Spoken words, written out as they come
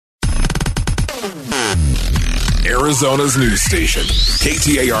Arizona's news station,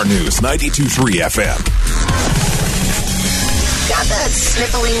 KTAR News 92.3 FM. Got that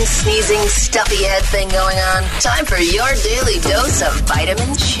sniffling, sneezing, stuffy head thing going on? Time for your daily dose of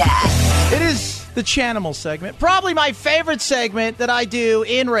vitamin chat. It is the Chanimal segment, probably my favorite segment that I do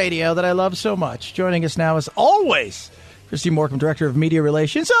in radio that I love so much. Joining us now, as always, Kristy Morcom, Director of Media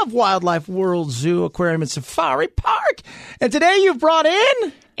Relations of Wildlife World Zoo, Aquarium, and Safari Park. And today you've brought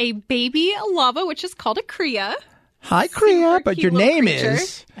in a baby llama, which is called a cria. Hi, Crea, but your name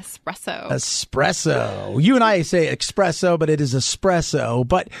is Espresso. Espresso. You and I say espresso, but it is espresso.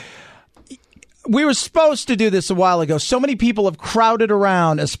 But we were supposed to do this a while ago. So many people have crowded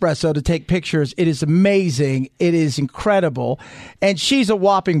around Espresso to take pictures. It is amazing. It is incredible. And she's a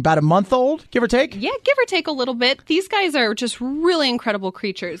whopping about a month old, give or take? Yeah, give or take a little bit. These guys are just really incredible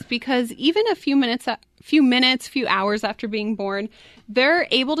creatures because even a few hours after being born, they're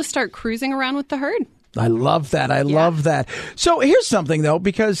able to start cruising around with the herd. I love that. I love that. So here's something, though,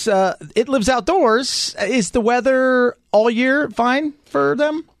 because it lives outdoors. Is the weather all year fine for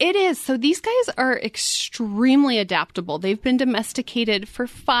them? It is. So these guys are extremely adaptable. They've been domesticated for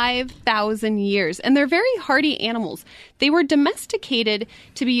 5,000 years, and they're very hardy animals. They were domesticated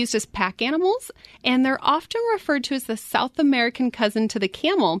to be used as pack animals, and they're often referred to as the South American cousin to the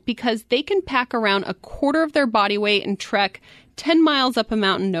camel because they can pack around a quarter of their body weight and trek 10 miles up a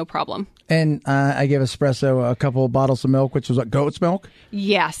mountain, no problem. And I gave Espresso a couple of bottles of milk, which was what, goat's milk?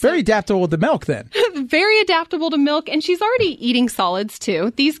 Yes. Very adaptable with the milk, then. Very adaptable to milk, and she's already eating solids,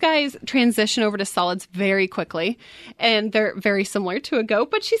 too. These guys transition over to solids very quickly, and they're very similar to a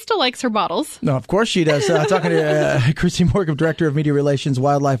goat, but she still likes her bottles. No, of course she does. Talking to Kristy Morcom, Director of Media Relations,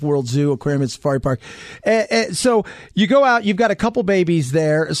 Wildlife World Zoo, Aquarium, and Safari Park. So you go out, you've got a couple babies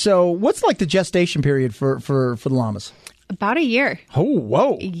there. So what's like the gestation period for the llamas? About a year. Oh,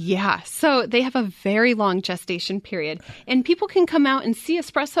 whoa. Yeah. So they have a very long gestation period. And people can come out and see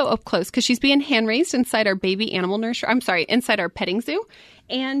Espresso up close because she's being hand-raised inside our baby animal nursery. Inside our petting zoo.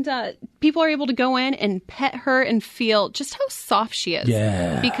 And people are able to go in and pet her and feel just how soft she is.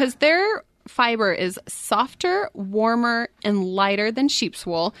 Yeah. Because their fiber is softer, warmer, and lighter than sheep's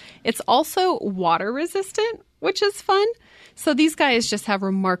wool. It's also water resistant, which is fun. So these guys just have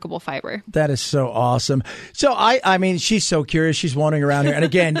remarkable fiber. That is so awesome. So, I mean, she's so curious. She's wandering around here. And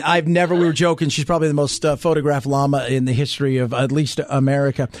again, we were joking, she's probably the most photographed llama in the history of at least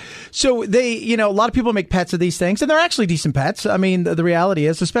America. So a lot of people make pets of these things, and they're actually decent pets. I mean, the reality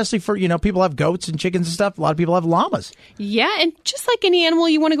is, especially for, people have goats and chickens and stuff. A lot of people have llamas. Yeah, and just like any animal,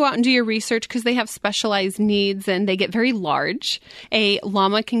 you want to go out and do your research because they have specialized needs and they get very large. A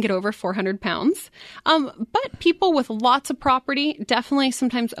llama can get over 400 pounds. But people with lots of property definitely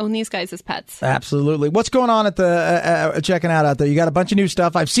sometimes own these guys as pets. Absolutely. What's going on at the checking out there? You got a bunch of new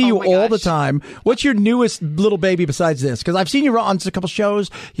stuff. I see you all the time. What's your newest little baby besides this? Because I've seen you on a couple shows.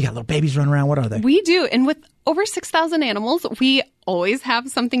 You got little babies running around. What are they? We do. And with over 6,000 animals, we always have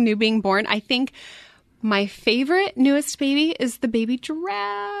something new being born. I think my favorite newest baby is the baby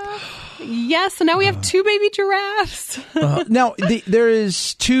giraffe. Yes, so now we have two baby giraffes. Now, there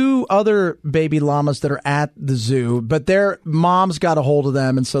is two other baby llamas that are at the zoo, but their moms got a hold of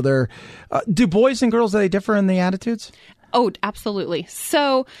them, and so they're... do boys and girls, do they differ in the attitudes? Oh, absolutely.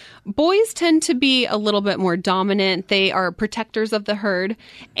 So boys tend to be a little bit more dominant. They are protectors of the herd,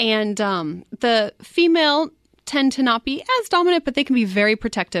 and the female tend to not be as dominant, but they can be very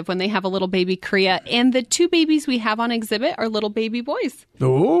protective when they have a little baby cria. And the two babies we have on exhibit are little baby boys.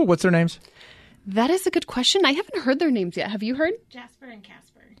 Oh, what's their names? That is a good question. I haven't heard their names yet. Have you heard? Jasper and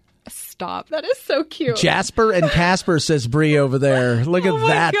Casper. Stop. That is so cute. Jasper and Casper, says Bree over there. Look at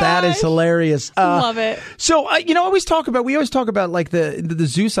that. Gosh. That is hilarious. Love it. So, we always talk about like the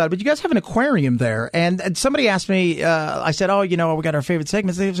zoo side, but you guys have an aquarium there. And somebody asked me, I said, we got our favorite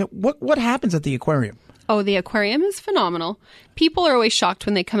segments. They said, what happens at the aquarium? Oh, the aquarium is phenomenal. People are always shocked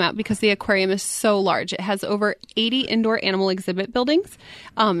when they come out because the aquarium is so large. It has over 80 indoor animal exhibit buildings,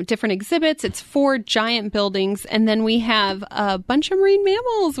 different exhibits. It's 4 giant buildings. And then we have a bunch of marine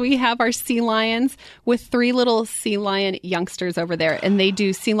mammals. We have our sea lions with 3 little sea lion youngsters over there. And they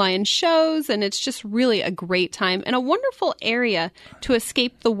do sea lion shows. And it's just really a great time and a wonderful area to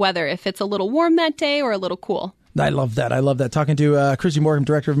escape the weather if it's a little warm that day or a little cool. I love that. Talking to Kristy Morcom,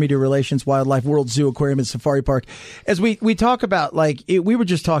 Director of Media Relations, Wildlife World Zoo, Aquarium, and Safari Park. As we talk about, we were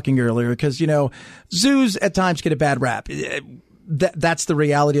just talking earlier, because, zoos at times get a bad rap. That's the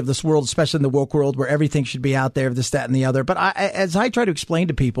reality of this world, especially in the woke world where everything should be out there, this, that, and the other. But as I try to explain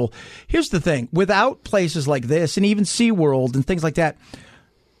to people, here's the thing. Without places like this, and even SeaWorld and things like that,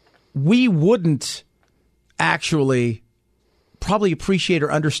 we wouldn't actually probably appreciate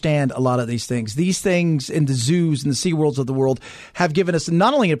or understand a lot of these things. These things in the zoos and the sea worlds of the world have given us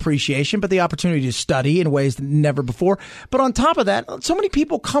not only appreciation, but the opportunity to study in ways that never before. But on top of that, so many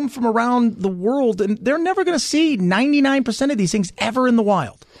people come from around the world, and they're never going to see 99% of these things ever in the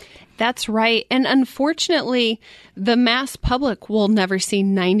wild. That's right. And unfortunately, the mass public will never see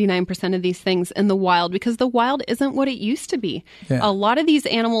 99% of these things in the wild because the wild isn't what it used to be. Yeah. A lot of these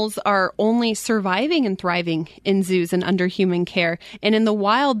animals are only surviving and thriving in zoos and under human care. And in the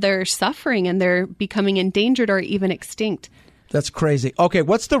wild, they're suffering and they're becoming endangered or even extinct. That's crazy. Okay,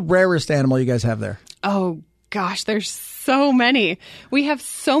 what's the rarest animal you guys have there? Oh, gosh, there's so many. We have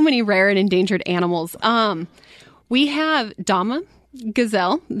so many rare and endangered animals. We have Llama.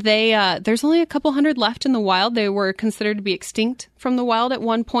 Gazelle. There's only a couple hundred left in the wild. They were considered to be extinct from the wild at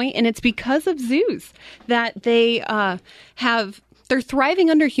one point, and it's because of zoos that they're thriving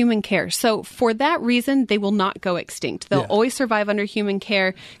under human care. So for that reason, they will not go extinct. They'll always survive under human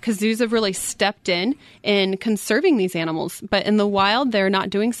care because zoos have really stepped in conserving these animals. But in the wild, they're not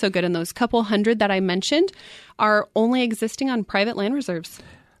doing so good. And those couple hundred that I mentioned are only existing on private land reserves.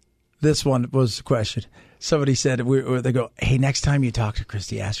 This one was a question. Somebody said, they go, hey, next time you talk to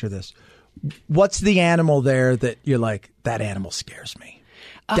Kristy, ask her this. What's the animal there that you're like, that animal scares me?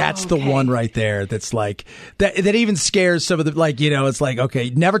 That's the one right there that's like, that even scares some of the, like, it's like,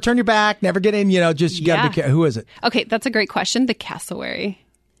 okay, never turn your back, never get in, just you got to be careful. Who is it? Okay, that's a great question. The cassowary.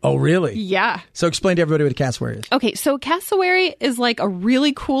 Oh, really? Yeah. So explain to everybody what a cassowary is. Okay, so cassowary is like a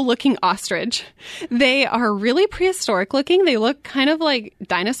really cool looking ostrich. They are really prehistoric looking. They look kind of like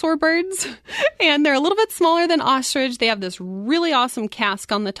dinosaur birds, and they're a little bit smaller than ostrich. They have this really awesome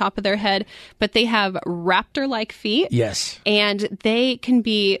casque on the top of their head, but they have raptor-like feet. Yes. And they can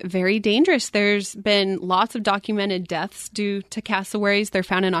be very dangerous. There's been lots of documented deaths due to cassowaries. They're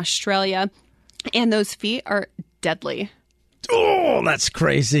found in Australia, and those feet are deadly. Oh, that's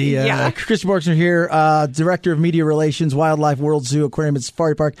crazy. Yeah. Kristy Morcom here, Director of Media Relations, Wildlife World Zoo Aquarium and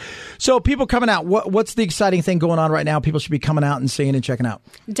Safari Park. So people coming out, what's the exciting thing going on right now? People should be coming out and seeing and checking out.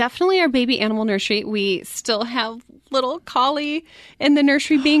 Definitely our baby animal nursery. We still have little collie in the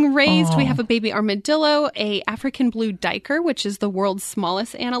nursery being raised. We have a baby armadillo, a African blue duiker, which is the world's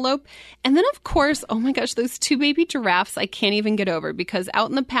smallest antelope. And then, of course, oh my gosh, those two baby giraffes I can't even get over because out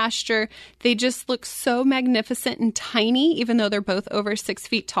in the pasture, they just look so magnificent and tiny, even though they're both over 6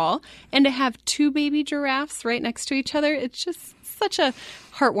 feet tall. And to have two baby giraffes right next to each other, it's just such a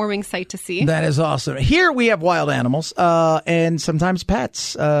heartwarming sight to see. That is awesome. Here we have wild animals, and sometimes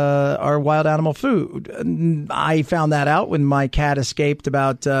pets are wild animal food. I found that out when my cat escaped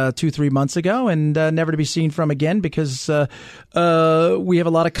about 2-3 months ago, and never to be seen from again because we have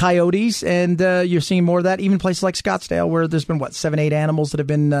a lot of coyotes, and you're seeing more of that. Even places like Scottsdale, where there's been 7-8 animals that have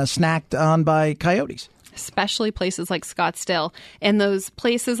been snacked on by coyotes. Especially places like Scottsdale and those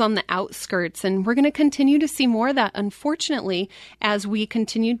places on the outskirts. And we're going to continue to see more of that, unfortunately, as we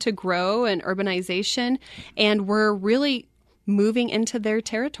continue to grow and urbanization, and we're really moving into their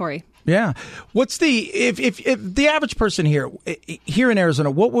territory. Yeah. What's if the average person here in Arizona,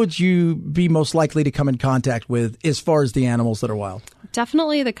 what would you be most likely to come in contact with as far as the animals that are wild?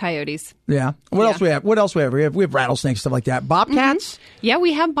 Definitely the coyotes. Yeah. What else we have? We have rattlesnakes, stuff like that. Bobcats? Mm-hmm. Yeah,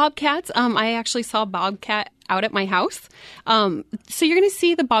 we have bobcats. I actually saw a bobcat out at my house. So you're going to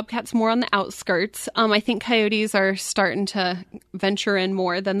see the bobcats more on the outskirts. I think coyotes are starting to venture in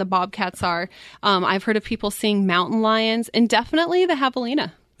more than the bobcats are. I've heard of people seeing mountain lions and definitely the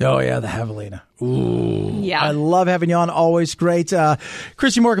javelina. Oh, yeah, the javelina. Ooh. Yeah. I love having you on. Always great.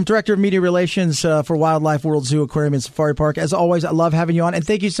 Kristy Morcom, Director of Media Relations for Wildlife World Zoo Aquarium and Safari Park. As always, I love having you on. And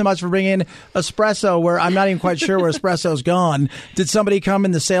thank you so much for bringing in Espresso, where I'm not even quite sure where Espresso's gone. Did somebody come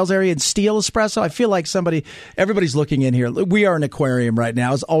in the sales area and steal Espresso? I feel like everybody's looking in here. We are an aquarium right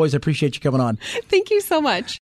now. As always, I appreciate you coming on. Thank you so much.